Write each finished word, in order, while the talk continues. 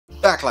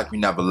back like we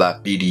never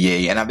left,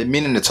 BDA, and I've been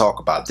meaning to talk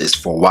about this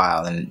for a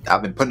while, and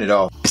I've been putting it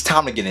off. It's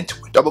time to get into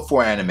it.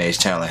 Double4Anime's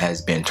channel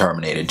has been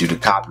terminated due to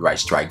copyright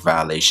strike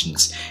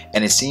violations,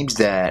 and it seems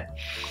that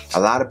a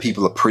lot of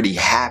people are pretty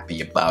happy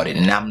about it,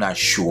 and I'm not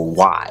sure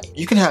why.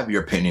 You can have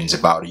your opinions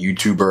about a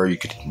YouTuber. You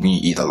could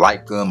either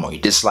like them or you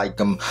dislike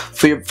them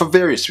for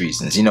various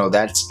reasons. You know,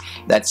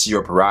 that's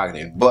your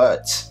prerogative,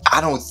 but I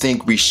don't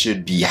think we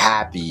should be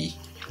happy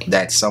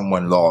that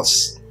someone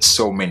lost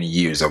so many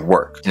years of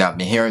work. You know, I've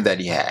been hearing that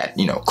he had,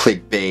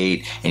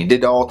 clickbait, and he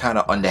did all kind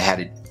of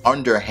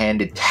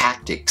underhanded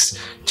tactics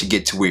to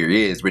get to where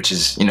he is, which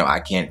is, I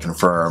can't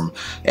confirm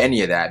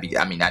any of that.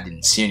 I mean, I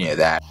didn't see any of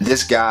that.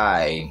 This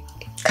guy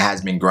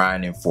has been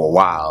grinding for a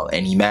while,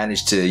 and he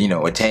managed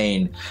to,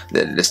 attain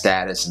the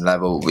status and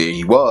level where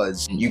he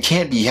was. You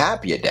can't be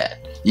happy at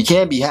that. You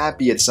can't be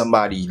happy at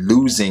somebody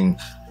losing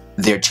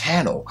their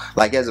channel.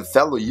 Like, as a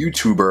fellow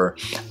YouTuber,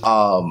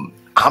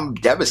 I'm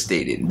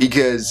devastated,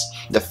 because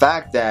the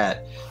fact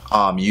that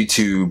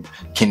YouTube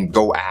can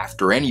go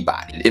after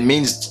anybody, it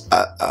means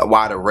a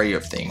wide array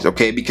of things,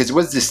 okay? Because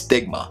what's this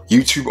stigma?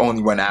 YouTube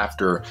only went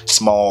after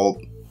small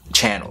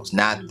channels,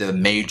 not the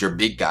major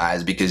big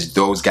guys, because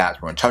those guys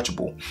were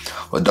untouchable.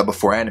 Well,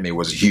 Double4Anime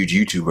was a huge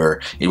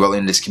YouTuber, well,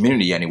 in this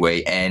community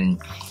anyway,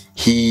 and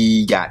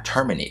he got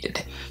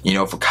terminated,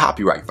 for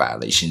copyright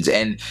violations.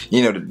 And,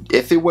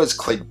 if it was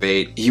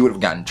clickbait, he would have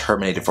gotten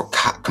terminated for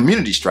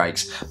community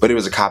strikes, but it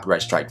was a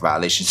copyright strike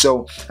violation.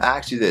 So I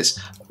ask you this: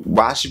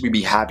 why should we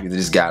be happy that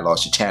this guy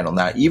lost your channel?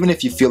 Now, even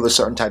if you feel a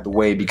certain type of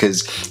way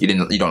because you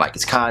don't like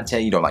his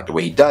content, you don't like the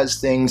way he does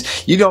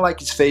things, you don't like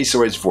his face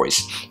or his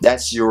voice,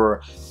 that's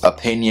your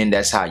opinion,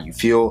 that's how you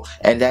feel,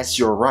 and that's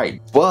your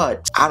right.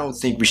 But I don't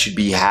think we should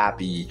be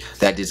happy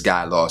that this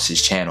guy lost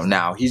his channel.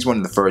 Now, he's one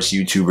of the first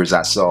YouTubers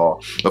I saw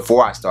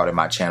before I started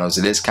my channel,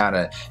 so it kind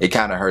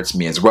of hurts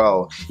me as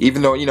well.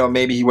 Even though,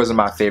 maybe he wasn't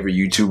my favorite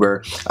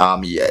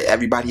YouTuber. Yeah,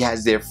 everybody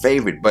has their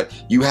favorite, but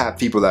you have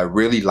people that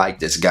really like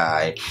this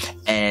guy,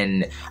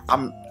 and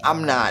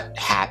I'm not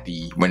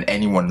happy when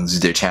anyone loses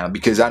their channel,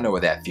 because I know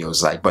what that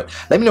feels like. But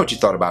let me know what you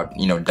thought about,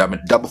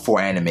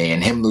 Double4Anime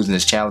and him losing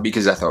his channel,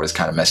 because I thought it was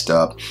kind of messed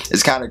up.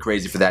 It's kind of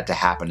crazy for that to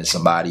happen to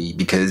somebody,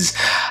 because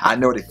I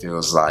know what it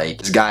feels like.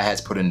 This guy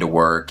has put into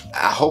work.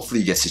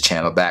 Hopefully he gets his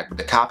channel back. But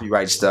the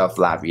copyright stuff,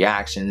 live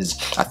reactions,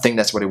 I think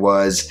that's what it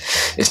was.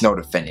 It's no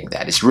defending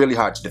that. It's really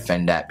hard to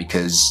defend that,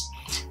 because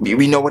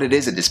we know what it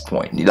is at this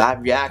point. The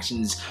live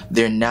reactions,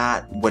 they're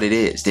not what it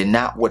is. They're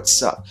not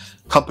what's up.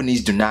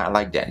 Companies do not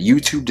like that.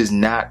 YouTube is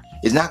not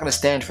going to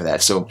stand for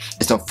that. So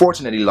it's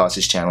unfortunate he lost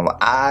his channel.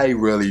 I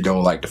really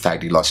don't like the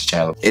fact he lost his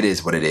channel. It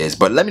is what it is.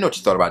 But let me know what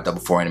you thought about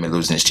Double4Anime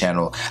losing his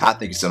channel. I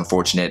think it's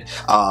unfortunate.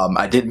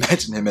 I did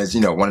mention him as,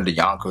 one of the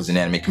yonkos in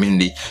the anime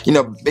community,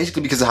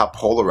 basically because of how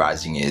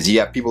polarizing he is. You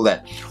have people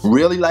that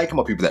really like him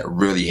or people that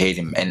really hate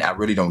him, and I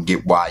really don't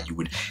get why you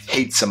would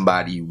hate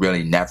somebody you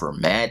really never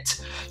met.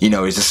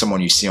 Is this someone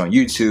you see on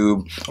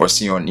YouTube or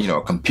see on,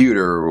 a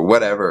computer or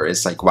whatever?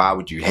 It's like, why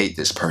would you hate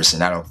this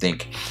person? I don't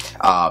think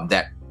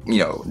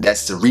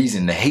that's the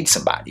reason to hate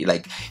somebody.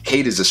 Like,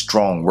 hate is a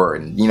strong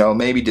word, and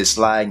maybe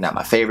dislike, not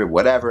my favorite,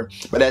 whatever,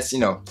 but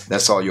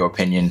that's all your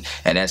opinion,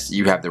 and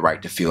you have the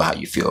right to feel how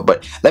you feel.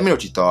 But let me know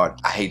what you thought.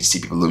 I hate to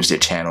see people lose their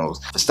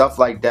channels for stuff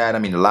like that. I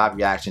mean, the live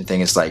reaction thing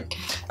is like,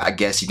 I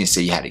guess you can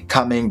say you had it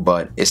coming,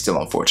 but it's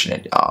still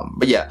unfortunate.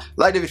 But yeah,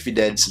 like it if you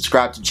did,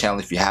 subscribe to the channel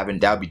if you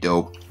haven't. That would be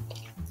dope.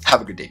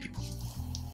 Have a good day, people.